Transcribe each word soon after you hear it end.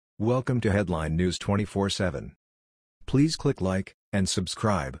Welcome to Headline News 24/7. Please click like and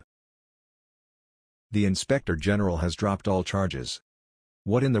subscribe. The Inspector General has dropped all charges.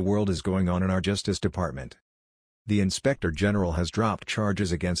 What in the world is going on in our Justice Department? The Inspector General has dropped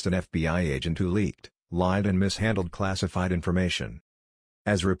charges against an FBI agent who leaked, lied and mishandled classified information.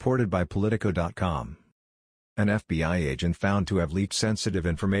 As reported by Politico.com, an FBI agent found to have leaked sensitive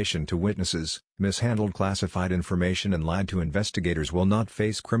information to witnesses, mishandled classified information and lied to investigators will not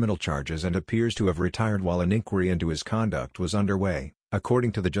face criminal charges and appears to have retired while an inquiry into his conduct was underway,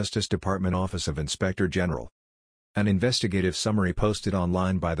 according to the Justice Department Office of Inspector General. An investigative summary posted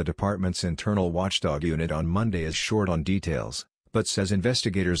online by the department's internal watchdog unit on Monday is short on details, but says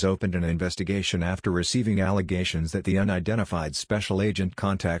investigators opened an investigation after receiving allegations that the unidentified special agent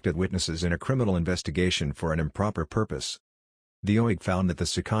contacted witnesses in a criminal investigation for an improper purpose. The OIG found that the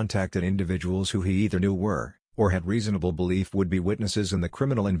SI contacted individuals who he either knew were, or had reasonable belief would be witnesses in the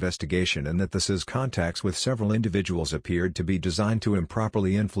criminal investigation and that the SI's contacts with several individuals appeared to be designed to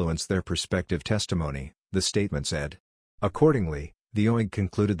improperly influence their prospective testimony, the statement said. Accordingly, the OIG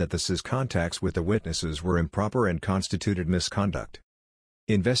concluded that the SI's contacts with the witnesses were improper and constituted misconduct.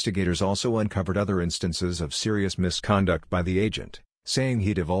 Investigators also uncovered other instances of serious misconduct by the agent, saying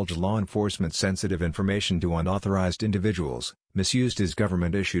he divulged law enforcement sensitive information to unauthorized individuals, misused his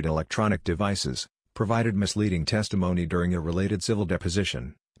government-issued electronic devices, provided misleading testimony during a related civil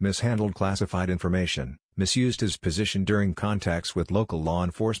deposition, mishandled classified information, misused his position during contacts with local law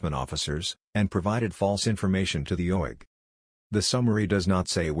enforcement officers, and provided false information to the OIG. The summary does not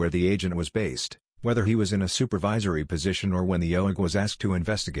say where the agent was based, whether he was in a supervisory position or when the OIG was asked to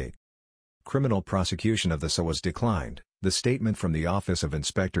investigate. Criminal prosecution of the SI was declined, the statement from the Office of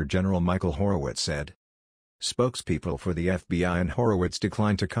Inspector General Michael Horowitz said. Spokespeople for the FBI and Horowitz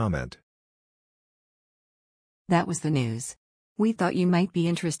declined to comment. That was the news. We thought you might be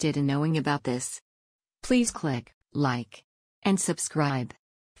interested in knowing about this. Please click like and subscribe.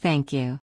 Thank you.